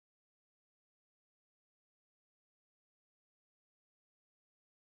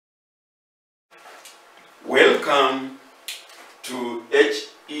Welcome to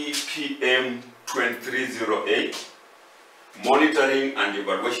HEPM 2308, Monitoring and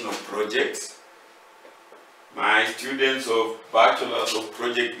Evaluation of Projects. My students of Bachelor's of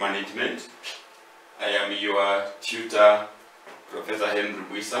Project Management, I am your tutor, Professor Henry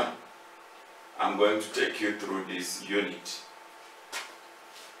Buisa. I'm going to take you through this unit.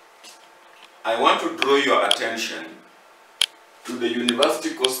 I want to draw your attention to the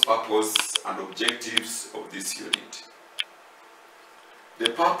university course purpose and objectives of this unit.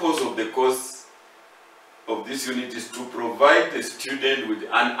 The purpose of the course of this unit is to provide the student with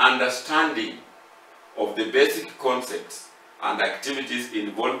an understanding of the basic concepts and activities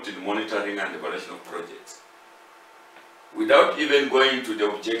involved in monitoring and evaluation of projects. Without even going to the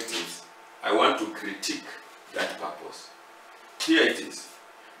objectives, I want to critique that purpose. Here it is.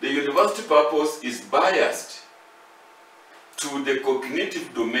 The university purpose is biased to the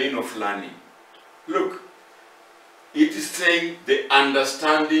cognitive domain of learning. Look, it is saying the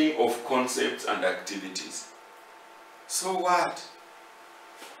understanding of concepts and activities. So what?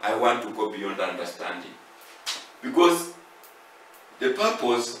 I want to go beyond understanding. Because the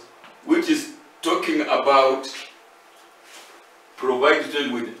purpose, which is talking about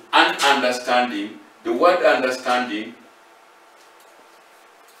providing with an understanding, the word understanding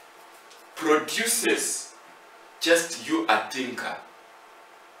produces just you a thinker,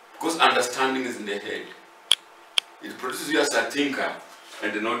 because understanding is in the head. It produces you as a thinker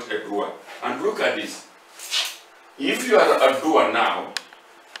and not a doer. And look at this. If you are a doer now,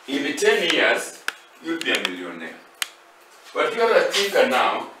 in 10 years, you'll be a millionaire. But if you are a thinker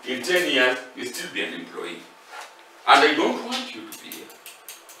now, in 10 years, you'll still be an employee. And I don't want you to be here.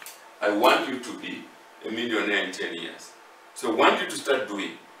 I want you to be a millionaire in 10 years. So I want you to start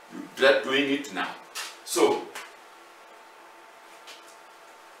doing. You start doing it now. So,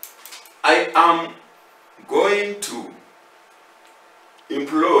 I am going to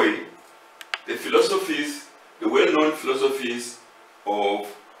employ the philosophies, the well-known philosophies of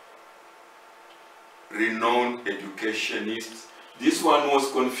renowned educationists. This one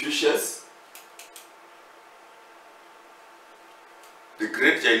was Confucius, the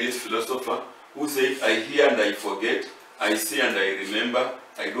great Chinese philosopher, who said, I hear and I forget, I see and I remember,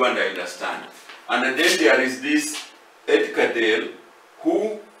 I do and I understand. And then there is this Edgar Dale,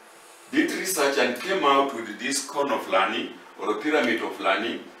 who did research and came out with this cone of learning, or a pyramid of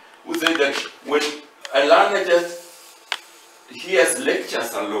learning, who said that when a learner just hears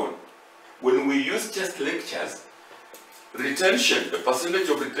lectures alone, when we use just lectures, retention, the percentage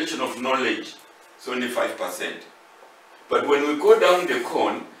of retention of knowledge is only 5%. But when we go down the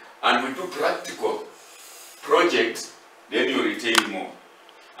cone and we do practical projects, then you retain more.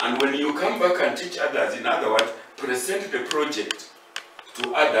 And when you come back and teach others, in other words, present the project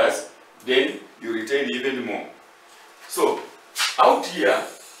to others, then you retain even more. So, out here,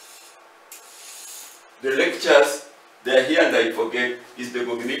 the lectures, they are here and I forget, is the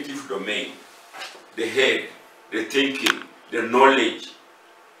cognitive domain, the head, the thinking, the knowledge.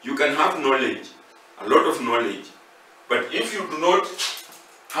 You can have knowledge, a lot of knowledge, but if you do not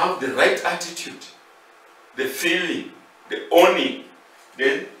have the right attitude, the feeling, the owning,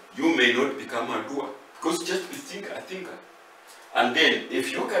 then you may not become a doer, because just be a thinker. And then,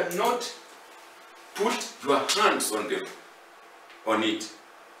 if you cannot put your hands on it,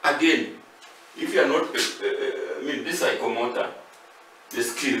 again, if you are not, this psychomotor, the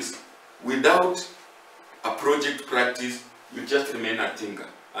skills, without a project practice, you just remain a thinker.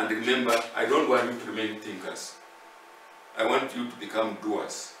 And remember, I don't want you to remain thinkers. I want you to become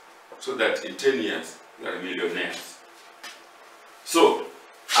doers, so that in 10 years, you are millionaires. So,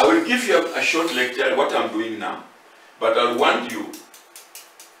 I will give you a short lecture, what I'm doing now. But I want you,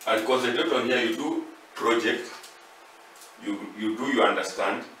 I'll concentrate on here, you do project, you do, you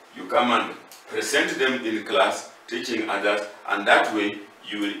understand, you come and present them in class, teaching others, and that way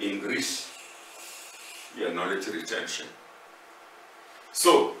you will increase your knowledge retention.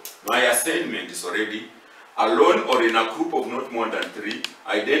 So, my assignment is already, alone or in a group of not more than 3,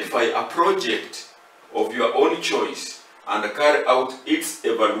 identify a project of your own choice and carry out its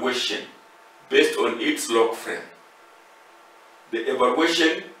evaluation based on its log frame. The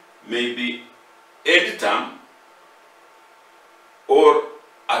evaluation may be end-term or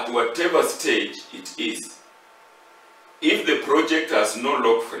at whatever stage it is. If the project has no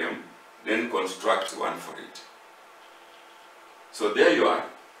log frame, then construct one for it. So there you are.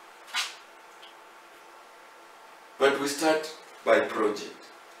 But we start by project.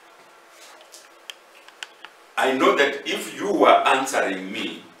 I know that if you were answering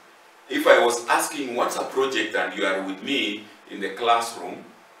me, if I was asking what's a project and you are with me in the classroom,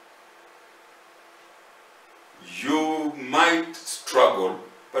 you might struggle,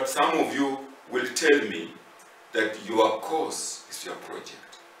 but some of you will tell me that your course is your project.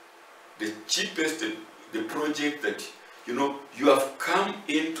 The cheapest, the project that, you know, you have come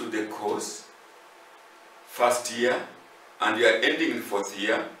into the course first year and you are ending in fourth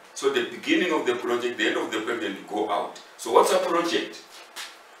year. So the beginning of the project, the end of the project, you go out. So what's a project?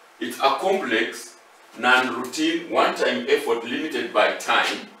 It's a complex, non-routine, one-time effort limited by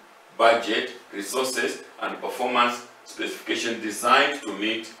time, budget, resources, and performance specification designed to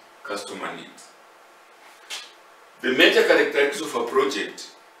meet customer needs. The major characteristics of a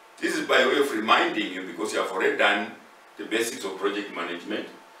project, this is by way of reminding you because you have already done the basics of project management.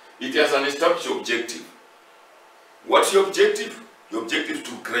 It has an established objective. What's your objective? Your objective is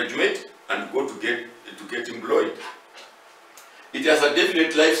to graduate and go to get employed. It has a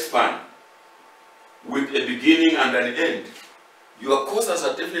definite lifespan with a beginning and an end. Your course has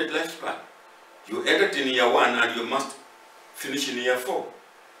a definite lifespan. You entered in year 1 and you must finish in year 4.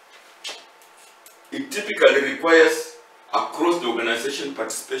 It typically requires across the organization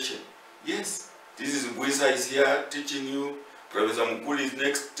participation. Yes, this is Buisa is here teaching you, Professor Mukuli is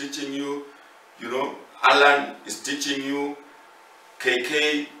next teaching you, you know, Alan is teaching you,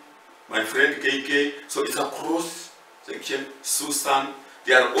 KK, my friend KK, so it's a cross section, Susan,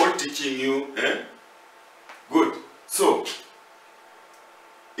 they are all teaching you, Good. So,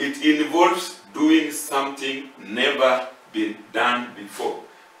 it involves doing something never been done before.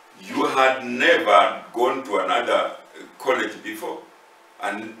 You had never gone to another college before,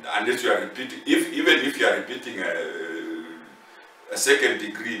 and unless you are repeating, even if you are repeating a second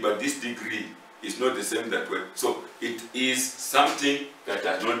degree, but this degree is not the same that way. So it is something that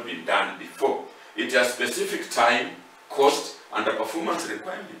has not been done before. It has specific time, cost, and a performance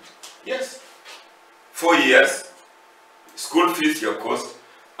requirement. Yes. 4 years, school fees, your cost,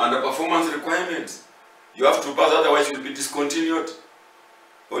 and the performance requirements. You have to pass, otherwise you will be discontinued,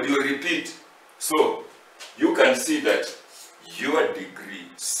 or you will repeat. So you can see that your degree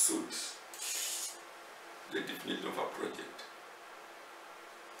suits the definition of a project.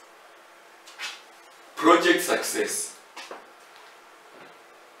 Project success.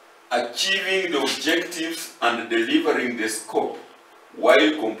 Achieving the objectives and delivering the scope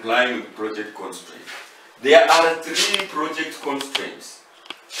while complying with project constraints. There are 3 project constraints: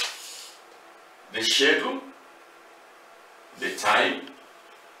 the schedule, the time,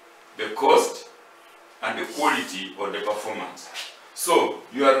 the cost, and the quality or the performance. So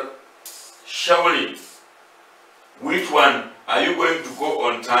you are shoveling. Which one? Are you going to go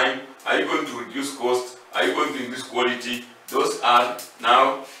on time? Are you going to reduce cost? Are you going to increase quality? Those are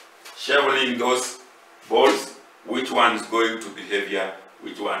now shoveling those balls. Which one is going to be heavier?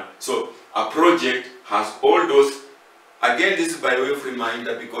 Which one? So a project has all those. Again, this is by way of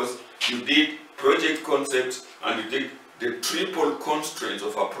reminder because you did project concepts and you did the triple constraints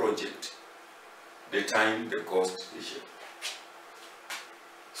of a project: the time, the cost, the schedule.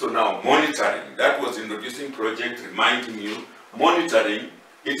 So now monitoring, that was introducing project, reminding you, monitoring,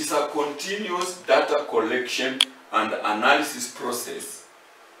 it is a continuous data collection and analysis process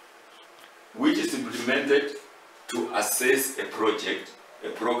which is implemented to assess a project, a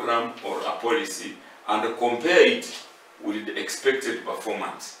program, or a policy and compare it with the expected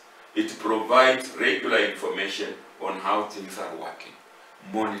performance. It provides regular information on how things are working.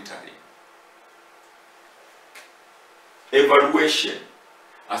 Monitoring. Evaluation.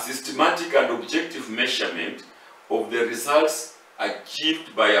 A systematic and objective measurement of the results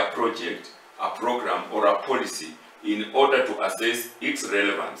achieved by a project, a program, or a policy in order to assess its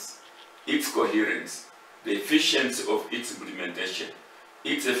relevance, its coherence, the efficiency of its implementation,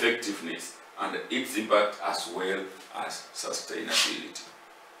 its effectiveness, and its impact as well as sustainability.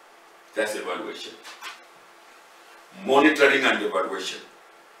 That's evaluation. Monitoring and evaluation.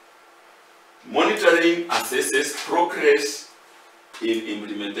 Monitoring assesses progress in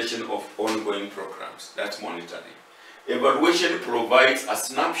implementation of ongoing programs. That's monitoring. Evaluation provides a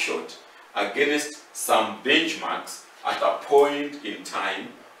snapshot against some benchmarks at a point in time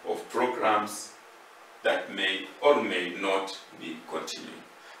of programs that may or may not be continuing.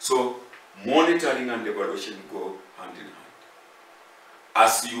 So monitoring and evaluation go hand in hand.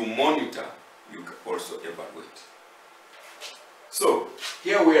 As you monitor, you can also evaluate. So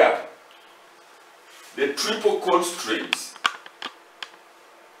here we are. The triple constraints.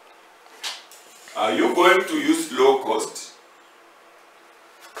 Are you going to use low cost?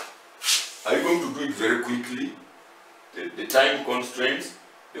 Are you going to do it very quickly? The time constraints,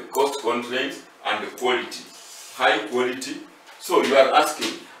 the cost constraints, and the quality. High quality. So you are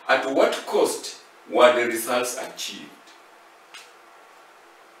asking, at what cost were the results achieved?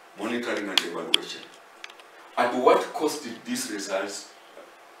 Monitoring and evaluation. at what cost did these results?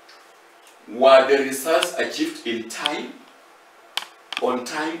 Were the results achieved in time, on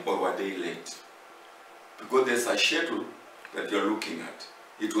time, or were they late? Because there's a schedule that you're looking at.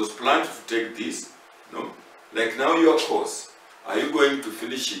 It was planned to take this, no? Like now your course, are you going to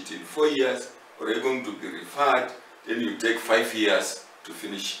finish it in 4 years, or are you going to be referred, then you take 5 years to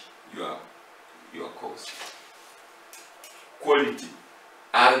finish your course? Quality.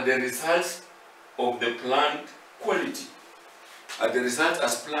 Are the results of the planned quality? Are the results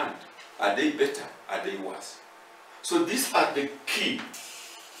as planned? Are they better? Are they worse? So these are the key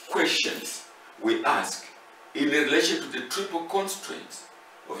questions we ask in relation to the triple constraints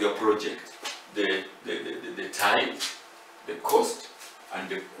of your project: the time, the cost, and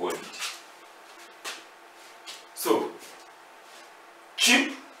the quality. So,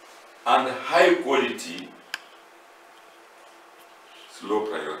 cheap and high quality, low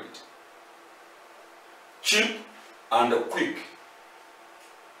priority. Cheap and quick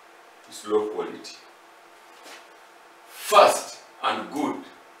is low quality. Fast and good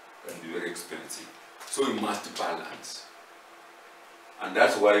can be very expensive. So we must balance. And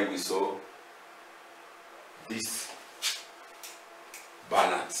that's why we saw this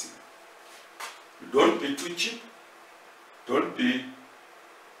balancing. Don't be too cheap.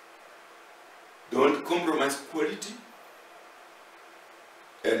 Don't compromise quality.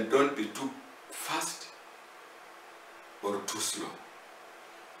 And don't be too fast or too slow.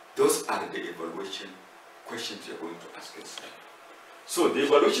 Those are the evaluation questions you're going to ask yourself. So the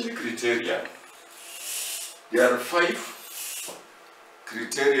evaluation criteria, there are 5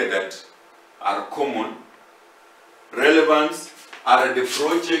 criteria that are common. Relevance, are the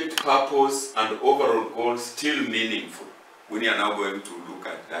project purpose and overall goals still meaningful when you are now going to look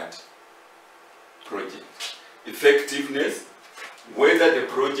at that project? Effectiveness, whether the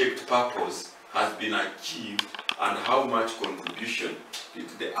project purpose has been achieved and how much contribution did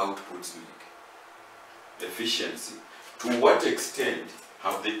the outputs make. Efficiency, to what extent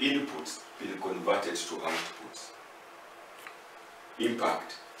have the inputs been converted to outputs.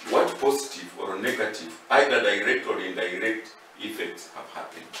 Impact, what positive or negative, either direct or indirect effects have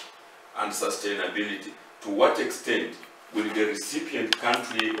happened. And sustainability, to what extent will the recipient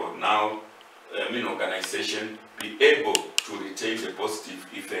country or now organization be able to retain the positive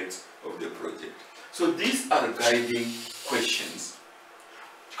effects of the project. So these are guiding questions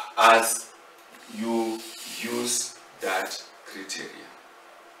as you use that criteria.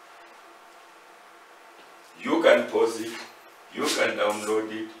 You can pause it, you can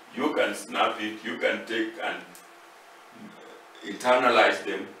download it, you can snap it, you can take and internalize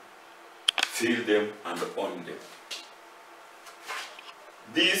them, fill them, and own them.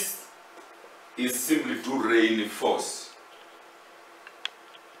 This is simply to reinforce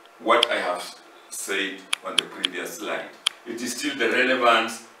what I have said on the previous slide. It is still the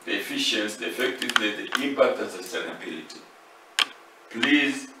relevance, the efficiency, the effectiveness, the impact, and sustainability.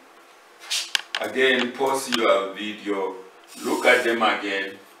 Please, again, pause your video, look at them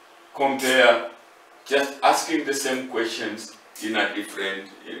again, compare, just asking the same questions in a different,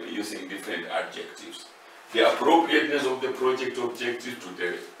 using different adjectives. The appropriateness of the project objective to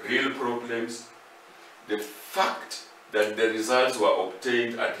the real problems, the fact that the results were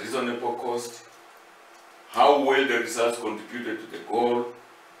obtained at reasonable cost, how well the results contributed to the goal,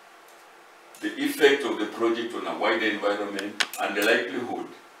 the effect of the project on a wider environment, and the likelihood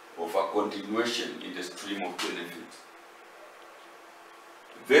of a continuation in the stream of benefits.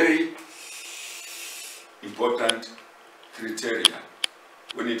 Very important criteria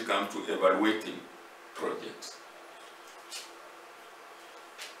when it comes to evaluating projects.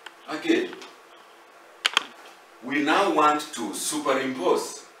 Again, we now want to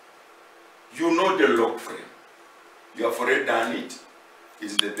superimpose. You know the log frame. You have already done it.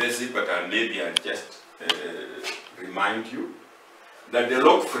 It's the basic, but maybe I'll just remind you that the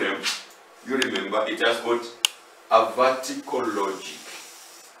log frame, you remember, it has got a vertical logic.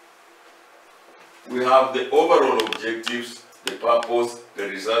 We have the overall objectives, the purpose, the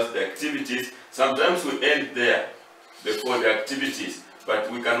results, the activities. Sometimes we end there before the activities, but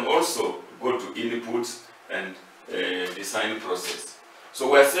we can also go to inputs and design process.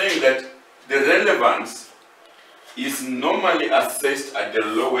 So we're saying that the relevance is normally assessed at the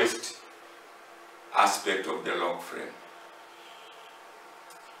lowest aspect of the log frame.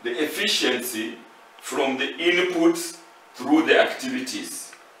 The efficiency from the inputs through the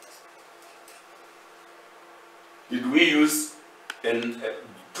activities. Did we use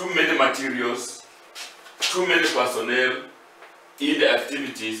too many materials, too many personnel in the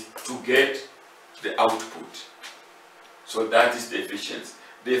activities to get the output? So that is the efficiency.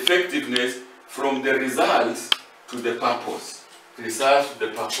 The effectiveness from the results to the purpose. Results to the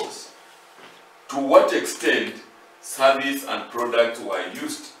purpose. To what extent service and products were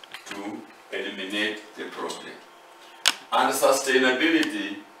used to eliminate the problem. And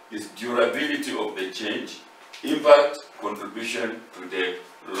sustainability is durability of the change, impact, contribution to the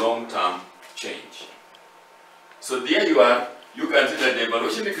long-term change. So there you are. You can see that the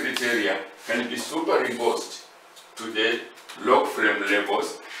evaluation criteria can be superimposed to the log frame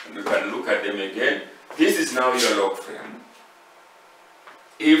labels, and you can look at them again. This is now your log frame.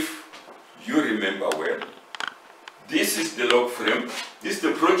 If you remember well, this is the log frame. This is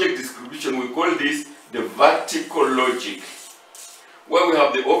the project description. We call this the vertical logic, where we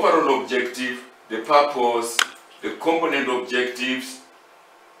have the overall objective, the purpose, the component objectives,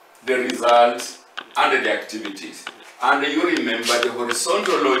 the results, and the activities. And you remember the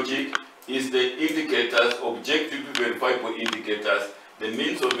horizontal logic is the indicators, objective verifiable indicators, the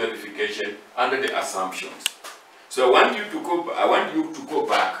means of verification, and the assumptions. So I want you to go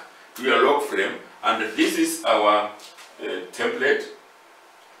back to your log frame, and this is our template.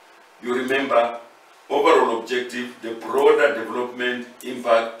 You remember overall objective, the broader development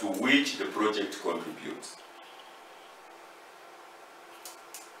impact to which the project contributes.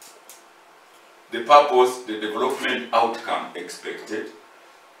 The purpose, the development outcome expected.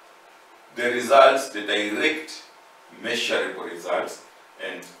 The results, the direct measurable results.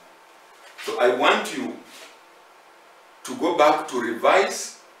 And so I want you to go back to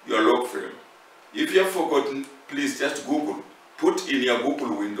revise your log frame. If you have forgotten, please just Google, put in your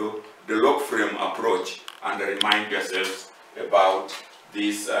Google window the log frame approach and remind yourselves about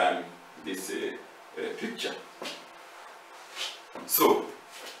this, picture. So,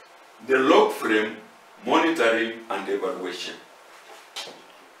 the log frame, monitoring and evaluation.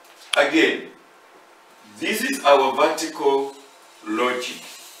 Again, this is our vertical logic.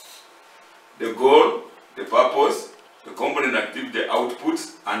 The goal, the purpose, the component activity, the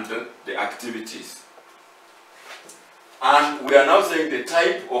outputs, and the activities. And we are now saying the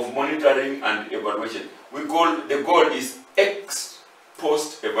type of monitoring and evaluation. We call the goal is ex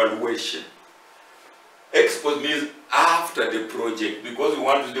post evaluation. Ex post means after the project, because we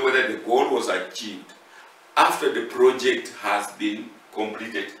want to know whether the goal was achieved after the project has been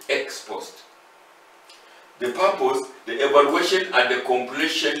completed, ex post. The purpose, the evaluation at the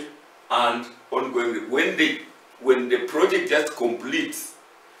completion and ongoing. When the project just completes,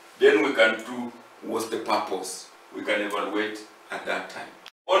 then we can do what's the purpose. We can evaluate at that time.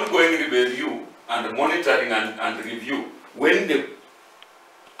 Ongoing review and monitoring and review. When the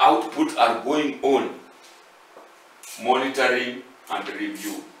outputs are going on, monitoring and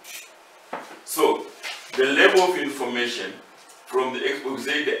review. So, the level of information from the expert, we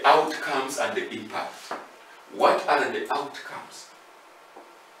say the outcomes and the impact. What are the outcomes?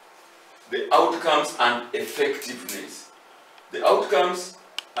 The outcomes and effectiveness. The outcomes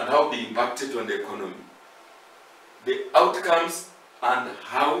and how they impacted on the economy. The outcomes and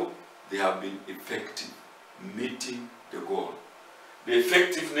how they have been effective, meeting the goal. The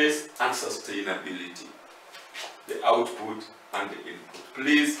effectiveness and sustainability. The output and the input.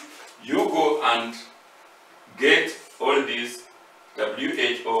 Please, you go and get all these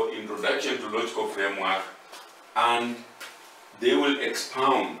WHO Introduction to Logical Framework, and they will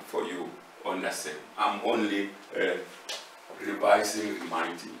expound for you on the same. I'm only revising,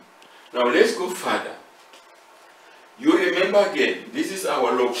 reminding. Now let's go further. You remember again, this is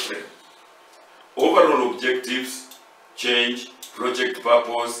our log frame. Overall objectives, change, project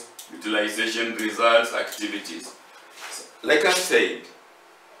purpose, utilization, results, activities. Like I said,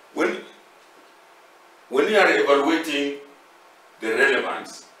 when we are evaluating the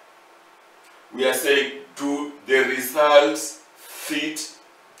relevance, we are saying, do the results fit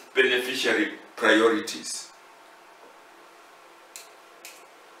beneficiary priorities?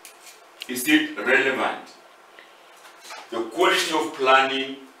 Is it relevant? The quality of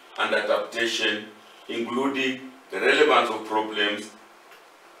planning and adaptation, including the relevance of problems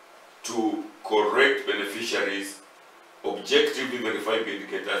to correct beneficiaries, objectively verified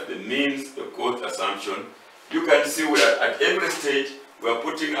indicators, the means, the cost assumption. You can see we are at every stage, we are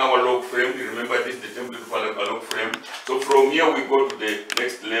putting our log frame. You remember this is the template for our log frame. So from here we go to the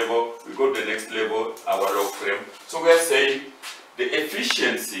next level, our log frame. So we are saying the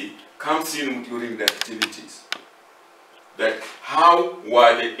efficiency comes in during the activities. That how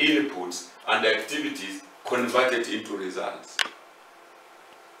were the inputs and the activities converted into results?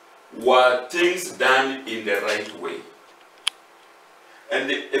 Were things done in the right way? And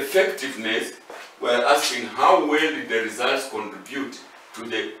the effectiveness, we're asking how well did the results contribute to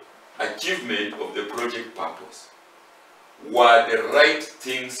the achievement of the project purpose? Were the right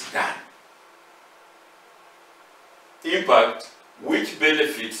things done? impact, which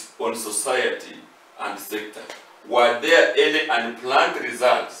benefits on society and sector? Were there any unplanned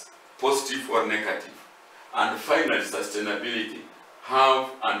results, positive or negative? And finally, sustainability.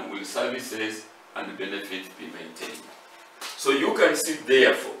 How and will services and benefits be maintained? So you can see,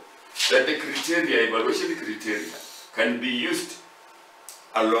 therefore, that the criteria, evaluation criteria, can be used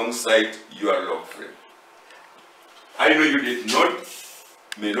alongside your log frame. I know you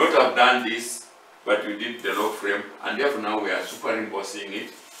may not have done this, but you did the log frame, and therefore now we are superimposing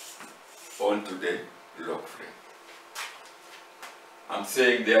it onto the log frame. I'm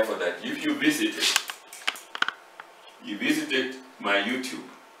saying therefore that if you visited my YouTube,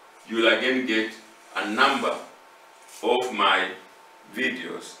 you will again get a number of my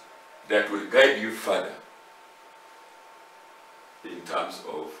videos that will guide you further in terms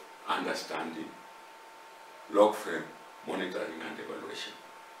of understanding log frame monitoring and evaluation.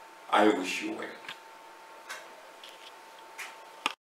 I wish you well.